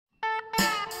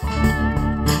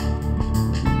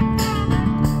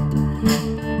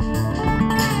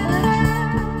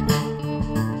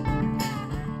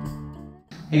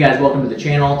Hey guys, welcome to the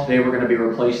channel. Today we're going to be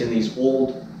replacing these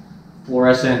old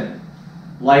fluorescent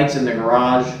lights in the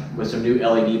garage with some new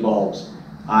LED bulbs.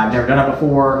 I've never done it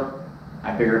before.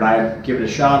 I figured I'd give it a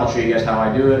shot. I'll show you guys how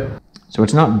I do it. So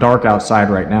it's not dark outside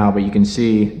right now, but you can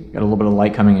see got a little bit of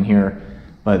light coming in here.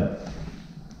 But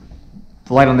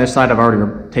the light on this side I've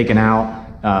already taken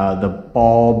out. The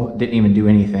bulb didn't even do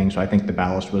anything, so I think the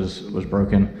ballast was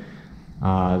broken.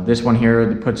 This one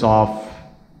here puts off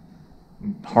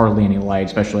hardly any light,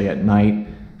 especially at night.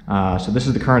 So this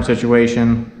is the current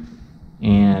situation,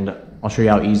 and I'll show you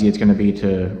how easy it's going to be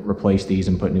to replace these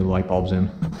and put new light bulbs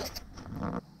in.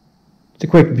 It's a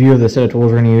quick view of the set of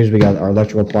tools we're going to use. We got our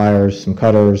electrical pliers, some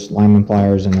cutters, Lineman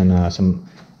pliers, and then some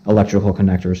electrical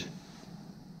connectors.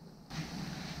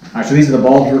 Alright, so these are the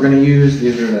bulbs we're going to use.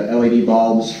 These are the LED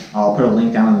bulbs. I'll put a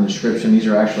link down in the description. These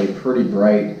are actually pretty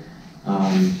bright.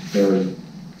 They're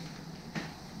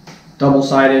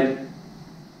double-sided.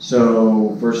 So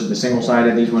versus the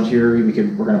single-sided, these ones here, we're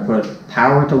going to put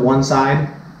power to one side,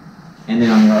 and then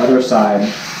on the other side,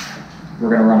 we're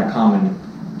going to run a common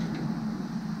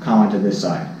to this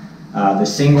side. The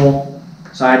single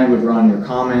side, you would run your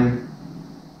common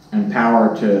and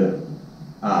power to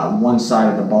one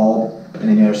side of the bulb, and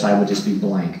then the other side would just be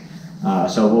blank.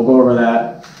 So we'll go over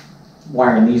that,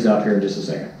 wiring these up here in just a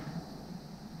second.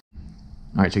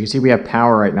 All right, so you can see we have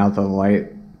power right now to the light.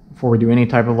 Before we do any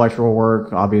type of electrical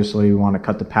work, obviously we want to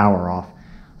cut the power off.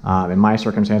 In my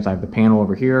circumstance, I have the panel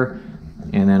over here,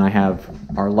 and then I have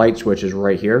our light switches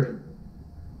right here.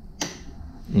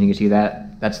 And you can see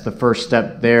that's the first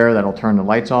step there that'll turn the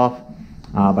lights off.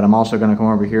 But I'm also going to come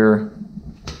over here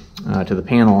to the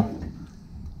panel,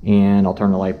 and I'll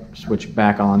turn the light switch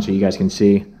back on so you guys can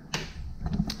see.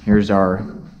 Here's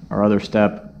our other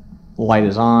step. The light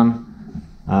is on.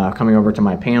 Coming over to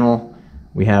my panel,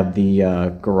 we have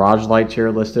the garage lights here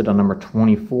listed on number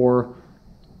 24.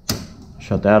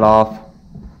 Shut that off.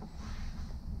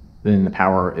 Then the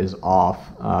power is off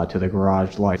to the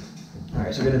garage light. All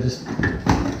right, so I'm gonna just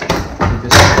take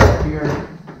this up here.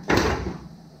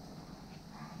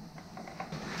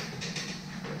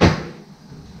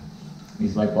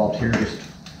 These light bulbs here just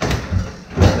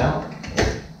twist out.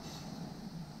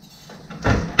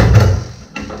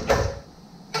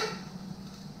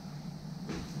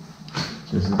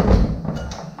 This is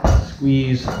the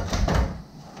squeeze. So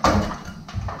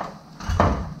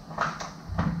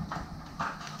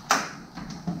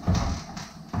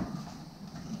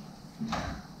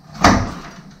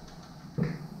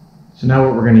now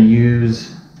what we're going to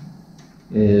use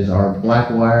is our black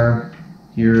wire.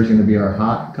 Here is going to be our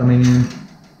hot coming in.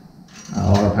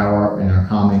 All our power and our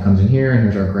common comes in here, and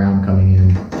here's our ground coming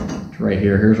in right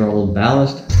here. Here's our old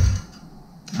ballast.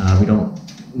 We don't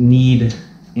need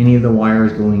any of the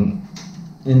wires going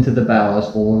into the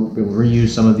ballast. We'll reuse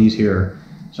some of these here.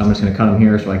 So I'm just going to cut them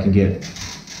here so I can get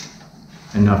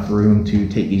enough room to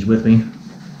take these with me.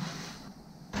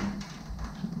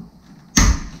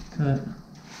 Cut.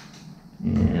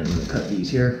 And I'm going to cut these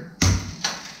here.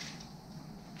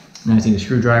 Now I need a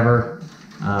screwdriver.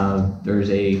 There's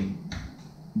a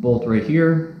bolt right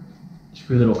here.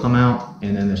 Screw that will come out,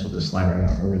 and then this will just slide right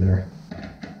out over there.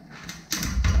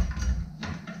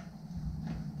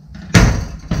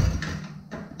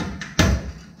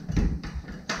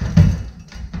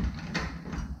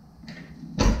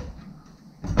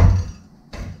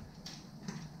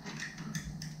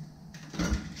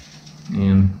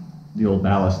 And the old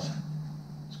ballast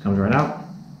just comes right out.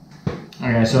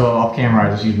 Alright guys, so off camera I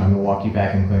just used my Milwaukee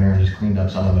vacuum cleaner and just cleaned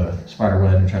up some of the spider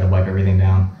web and tried to wipe everything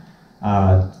down.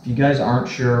 If you guys aren't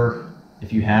sure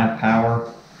if you have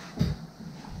power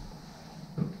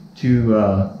to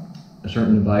a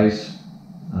certain device,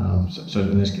 so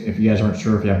in this, if you guys aren't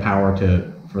sure if you have power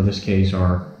to, for this case,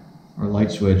 our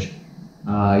light switch,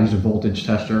 use a voltage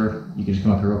tester. You can just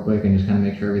come up here real quick and just kind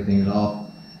of make sure everything is off.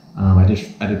 I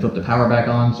did flip the power back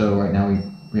on, so right now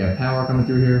we have power coming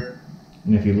through here.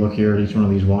 And if you look here at each one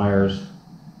of these wires,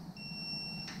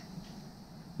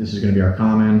 this is going to be our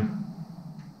common.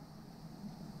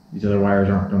 These other wires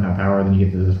don't have power. Then you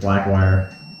get to this black wire,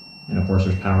 and of course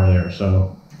there's power there.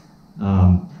 So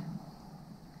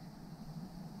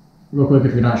real quick,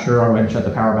 if you're not sure, I'll go ahead and shut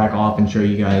the power back off and show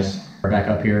you guys back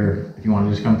up here. If you want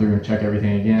to just come through and check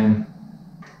everything again.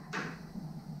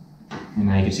 And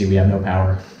now you can see we have no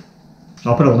power. So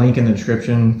I'll put a link in the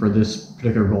description for this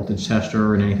particular voltage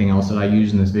tester and anything else that I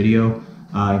use in this video,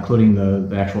 including the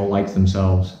actual lights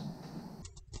themselves.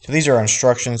 So these are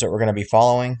instructions that we're going to be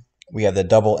following. We have the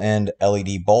double end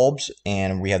LED bulbs,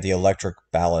 and we have the electric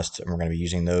ballast, and we're going to be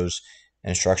using those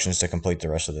instructions to complete the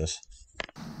rest of this.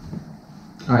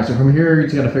 All right, so from here, you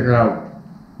just got to figure out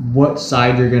what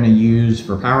side you're going to use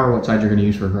for power, what side you're going to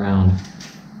use for ground.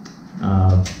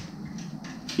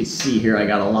 You can see here I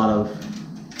got a lot of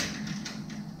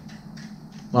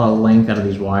length out of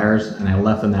these wires, and I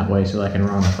left them that way so that I can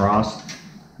run across.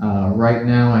 Right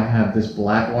now I have this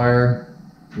black wire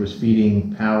was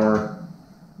feeding power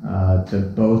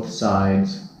to both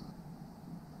sides,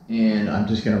 and I'm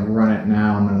just going to run it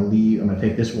now. I'm going to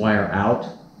take this wire out,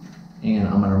 and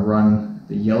I'm going to run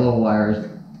the yellow wires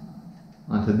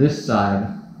onto this side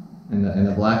and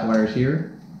the black wires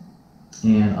here,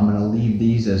 and I'm going to leave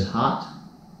these as hot,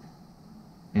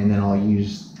 and then I'll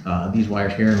use these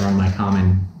wires here and run my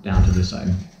common down to this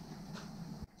side.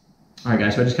 Alright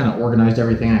guys, so I just kind of organized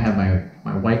everything. I have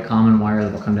my white common wire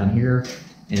that will come down here,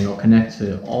 and it'll connect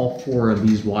to all 4 of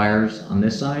these wires on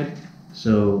this side.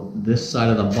 So this side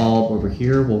of the bulb over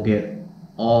here will get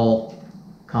all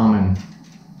common.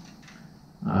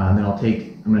 And then I'm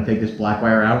going to take this black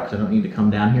wire out because I don't need to come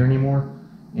down here anymore.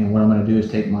 And what I'm going to do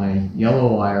is take my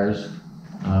yellow wires,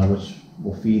 which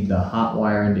will feed the hot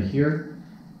wire into here,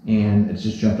 and it's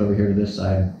just jumped over here to this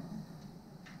side.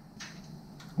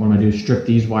 What I'm going to do is strip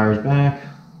these wires back,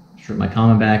 strip my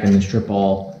common back, and then strip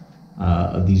all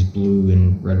of these blue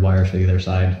and red wires to the other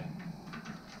side.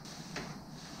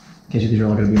 Okay, so these are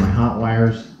all going to be my hot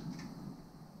wires.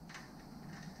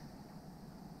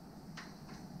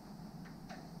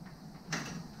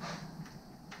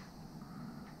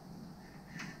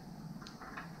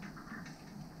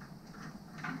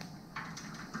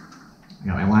 I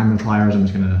got my Lineman pliers. I'm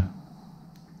just going to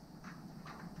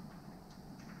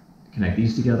connect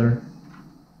these together.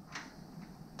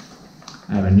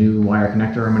 I have a new wire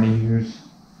connector I'm going to use.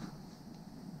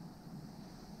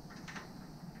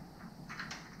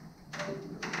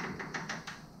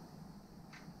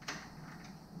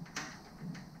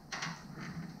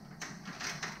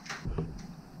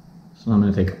 So I'm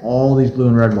going to take all these blue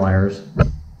and red wires,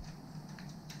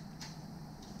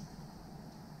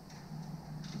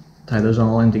 tie those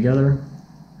all in together,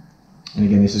 and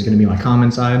again this is going to be my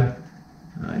common side.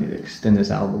 I need to extend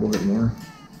this out a little bit more.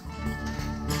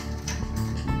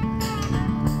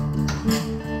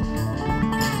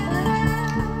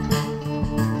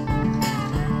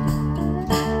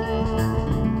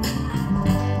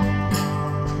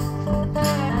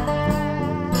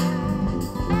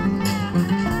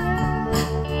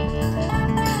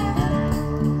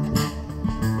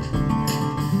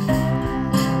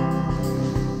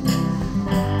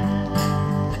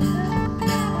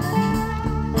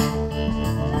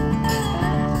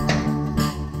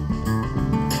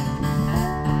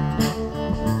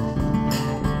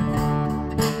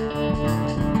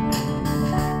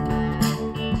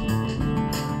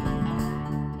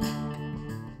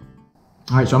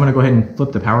 Alright, so I'm going to go ahead and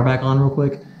flip the power back on real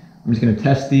quick. I'm just going to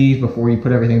test these before you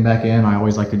put everything back in. I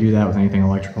always like to do that with anything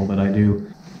electrical that I do.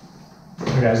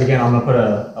 Okay guys, again I'm going to put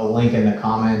a link in the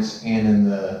comments and in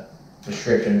the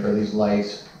description for these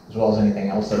lights, as well as anything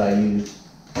else that I use.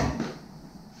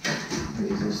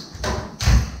 These just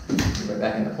put it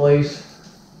back into place.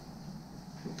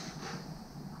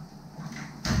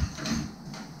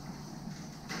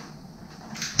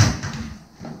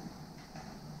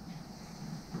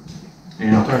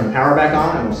 And I'll turn the power back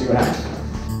on and we'll see what happens.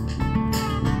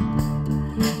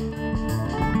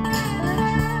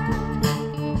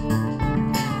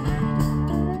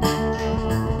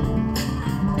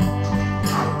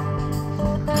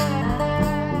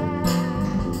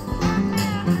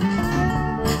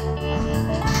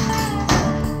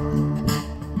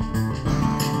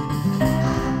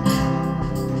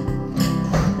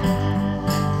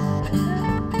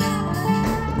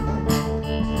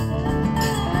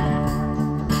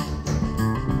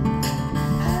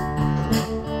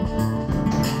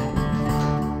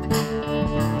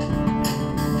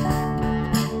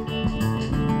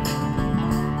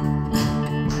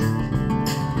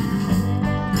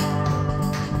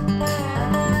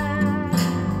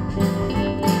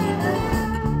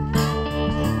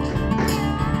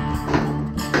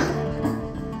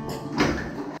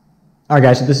 Alright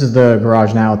guys, so this is the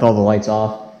garage now with all the lights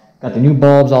off. Got the new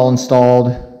bulbs all installed,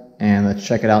 and let's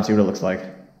check it out and see what it looks like.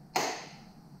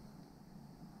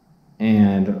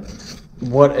 And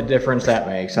what a difference that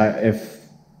makes.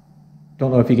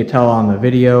 Don't know if you could tell on the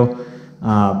video,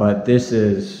 but this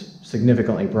is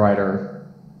significantly brighter,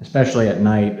 especially at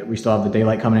night. We still have the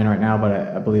daylight coming in right now, but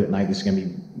I believe at night this is going to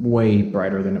be way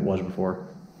brighter than it was before.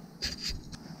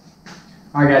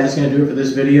 Alright guys, that's going to do it for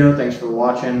this video. Thanks for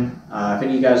watching. If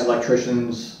any of you guys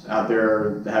electricians out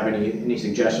there have any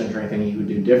suggestions or anything you would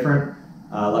do different,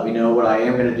 let me know. What I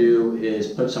am going to do is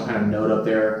put some kind of note up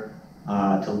there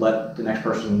to let the next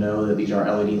person know that these are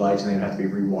LED lights and they would have to be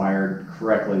rewired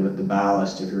correctly with the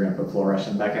ballast if you're going to put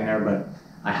fluorescent back in there. But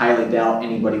I highly doubt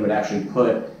anybody would actually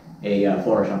put a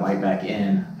fluorescent light back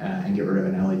in and get rid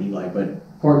of an LED light. But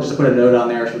important just to put a note on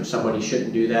there so somebody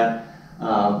shouldn't do that.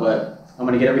 But I'm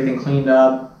going to get everything cleaned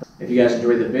up. If you guys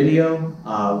enjoyed the video,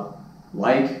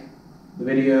 like the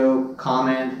video,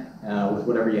 comment with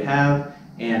whatever you have,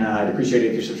 and I'd appreciate it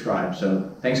if you subscribe.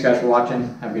 So thanks guys for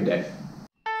watching. Have a good day.